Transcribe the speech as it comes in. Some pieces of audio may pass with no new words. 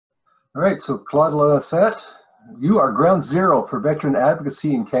All right, so Claude Lalancette, you are ground zero for veteran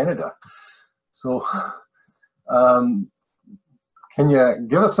advocacy in Canada. So um, can you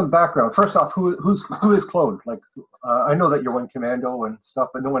give us some background? First off, who is Claude? Like, I know that you're one commando and stuff,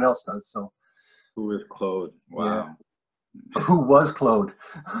 but no one else does. So who is Claude? Wow. Yeah. Who was Claude?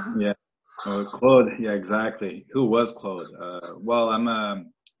 Yeah. Oh, Claude. Yeah, exactly. Who was Claude? Well,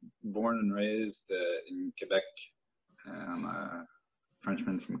 I'm born and raised in Quebec. I'm a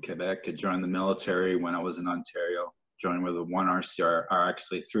Frenchman from Quebec. I joined the military when I was in Ontario. Joined with a 1 RCR, or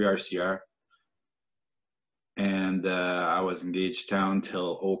actually 3 RCR. And I was in Gagetown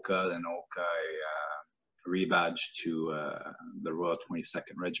till Oka. Then Oka, I rebadged to the Royal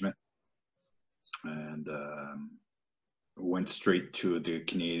 22nd Regiment. And went straight to the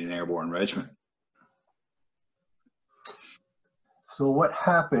Canadian Airborne Regiment. So what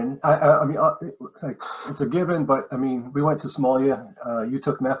happened? I mean, like, it's a given, but I mean, we went to Somalia. You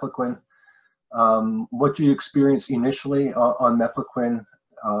took Mefloquine. What did you experience initially on Mefloquine,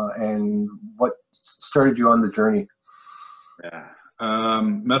 and what started you on the journey? Yeah,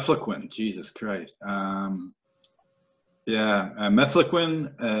 Mefloquine. Jesus Christ.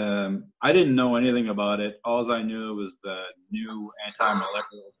 Mefloquine. I didn't know anything about it. All I knew was the new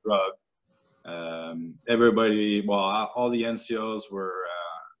anti-malarial drug. Everybody, well, all the NCOs were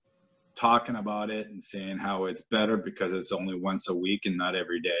talking about it and saying how it's better because it's only once a week and not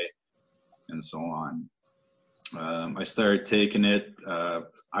every day, and so on. I started taking it.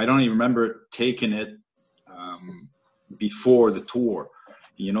 I don't even remember taking it before the tour.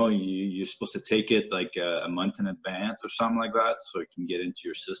 You know, you're supposed to take it like a month in advance or something like that so it can get into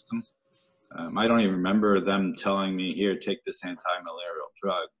your system. I don't even remember them telling me, here, take this anti-malarial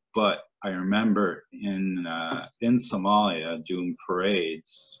drug. But I remember in Somalia doing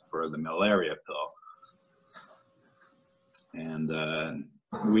parades for the malaria pill. And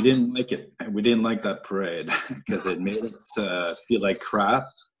we didn't like it. We didn't like that parade because it made us feel like crap.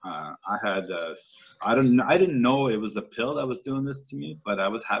 I didn't know it was the pill that was doing this to me, but I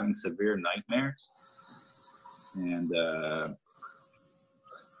was having severe nightmares. And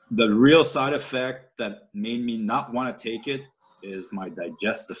the real side effect that made me not want to take it is my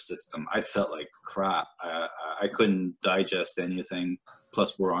digestive system. I felt like crap. I couldn't digest anything.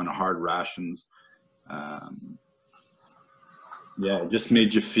 Plus, we're on hard rations. Yeah, it just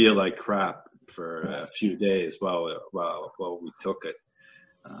made you feel like crap for a few days while we took it.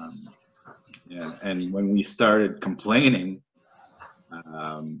 Yeah, and when we started complaining,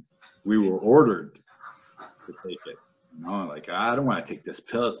 we were ordered to take it. You know, like, I don't want to take this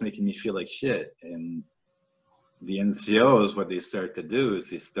pill. It's making me feel like shit. And the NCOs, what they start to do is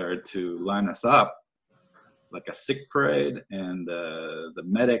they start to line us up like a sick parade, and the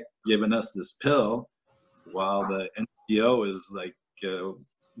medic giving us this pill while the NCO is like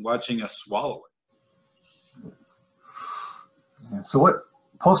watching us swallow it. So what,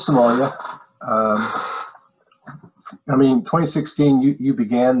 post-Somalia, I mean, 2016, you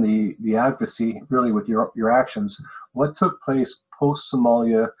began the advocacy really with your actions. What took place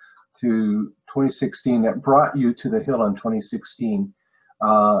post-Somalia to 2016 that brought you to the Hill in 2016,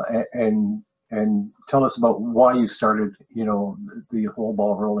 and tell us about why you started, you know, the whole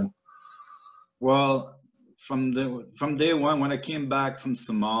ball rolling. Well, from day one, when I came back from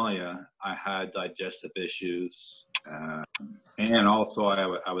Somalia, I had digestive issues, and also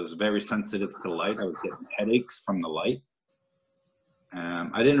I was very sensitive to light. I was getting headaches from the light.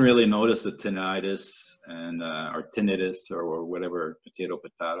 I didn't really notice the tinnitus and or tinnitus or whatever, potato.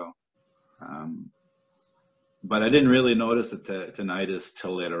 But I didn't really notice the tinnitus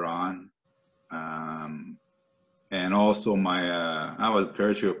till later on. And also I was a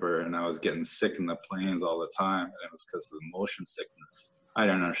paratrooper and I was getting sick in the planes all the time. And it was because of the motion sickness. I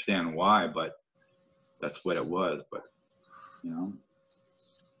don't understand why, but that's what it was. But, you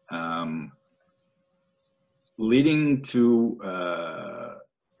know, leading to,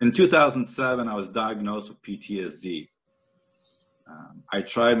 in 2007, I was diagnosed with PTSD. I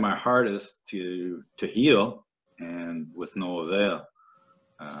tried my hardest to heal, and with no avail.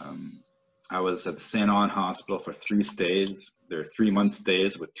 I was at the St. Anne Hospital for 3 stays. There are 3-month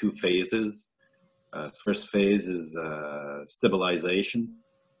stays with 2 phases. First phase is stabilization,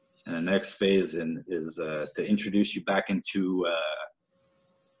 and the next phase is to introduce you back into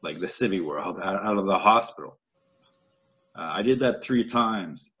like the civvy world, out of the hospital. I did that 3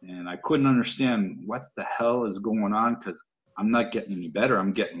 times, and I couldn't understand what the hell is going on because I'm not getting any better.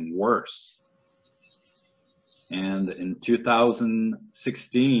 I'm getting worse. And in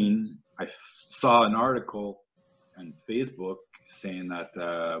 2016, I saw an article on Facebook saying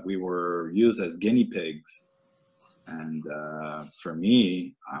that we were used as guinea pigs And for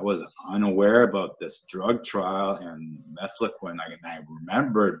me, I was unaware about this drug trial and Mefloquine. I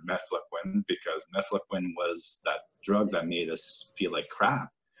remembered Mefloquine because Mefloquine was that drug that made us feel like crap.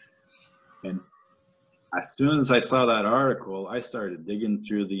 And as soon as I saw that article, I started digging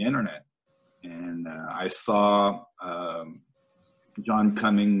through the internet. And I saw John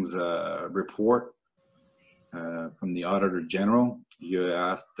Cummings' report from the Auditor General. You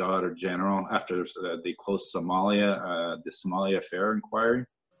asked the Auditor General after they closed Somalia, the Somalia Affair inquiry.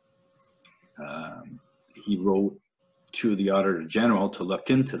 He wrote to the Auditor General to look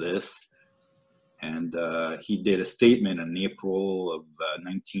into this, and he did a statement in April of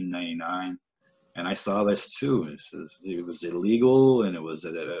 1999. And I saw this too. It was illegal, and it was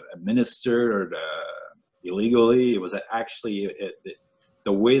administered illegally. It was actually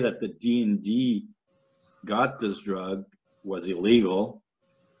the way that the D&D got this drug was illegal,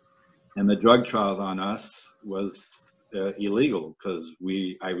 and the drug trials on us was illegal because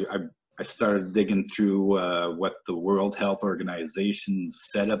I started digging through what the World Health Organization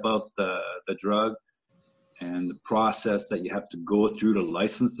said about the drug and the process that you have to go through to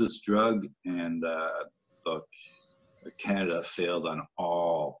license this drug. And look, Canada failed on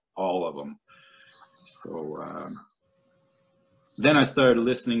all of them. So then I started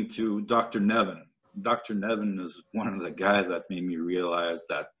listening to Dr. Nevin. Dr. Nevin is one of the guys that made me realize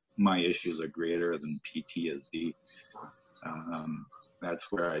that my issues are greater than PTSD. That's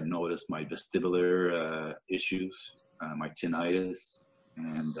where I noticed my vestibular issues, my tinnitus,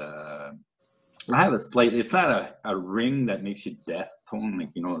 and I have a slight, it's not a ring that makes you deaf tone,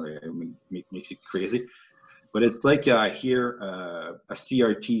 like, you know, it makes you crazy, but it's like I hear a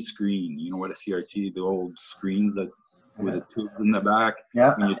CRT screen. You know what a CRT, the old screens that with a tube in the back.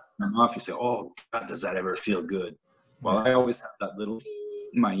 Yeah. When you turn them off, you say, "Oh God, does that ever feel good?" Well, I always have that little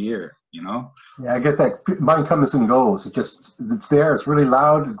in my ear, you know. Yeah, I get that. Mine comes and goes. It's there. It's really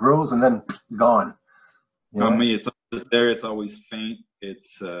loud. It grows and then gone. Yeah. On me, it's always there. It's always faint.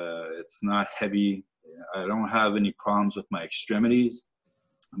 It's not heavy. I don't have any problems with my extremities,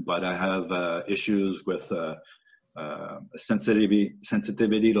 but I have issues with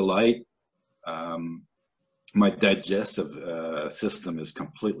sensitivity to light. My digestive system is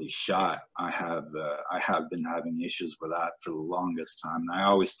completely shot. I have been having issues with that for the longest time. And I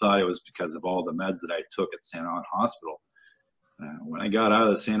always thought it was because of all the meds that I took at St. Anne Hospital. When I got out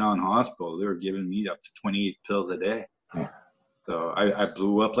of the St. Anne Hospital, they were giving me up to 28 pills a day. Yeah. So I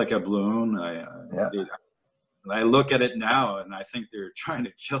blew up like a balloon. I look at it now and I think they're trying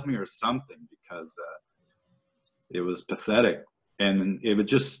to kill me or something, because it was pathetic. And it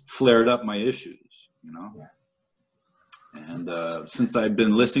just flared up my issues, you know. Yeah. And since I've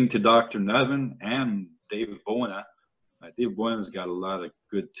been listening to Dr. Nevin and David Bowen, Dave Bowen's got a lot of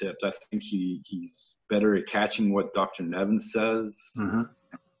good tips. I think he's better at catching what Dr. Nevin says,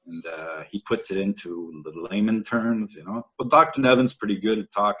 and he puts it into the layman terms, you know. But Dr. Nevin's pretty good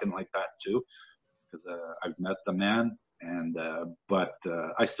at talking like that too, because I've met the man. And but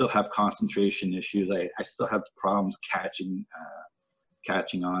I still have concentration issues. I still have problems catching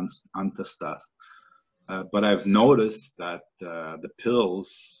onto stuff. But I've noticed that the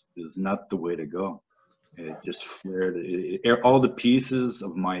pills is not the way to go. It just flared. All the pieces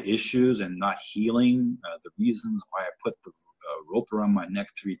of my issues and not healing, the reasons why I put the rope around my neck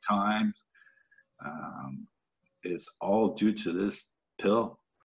 3 times, is all due to this pill.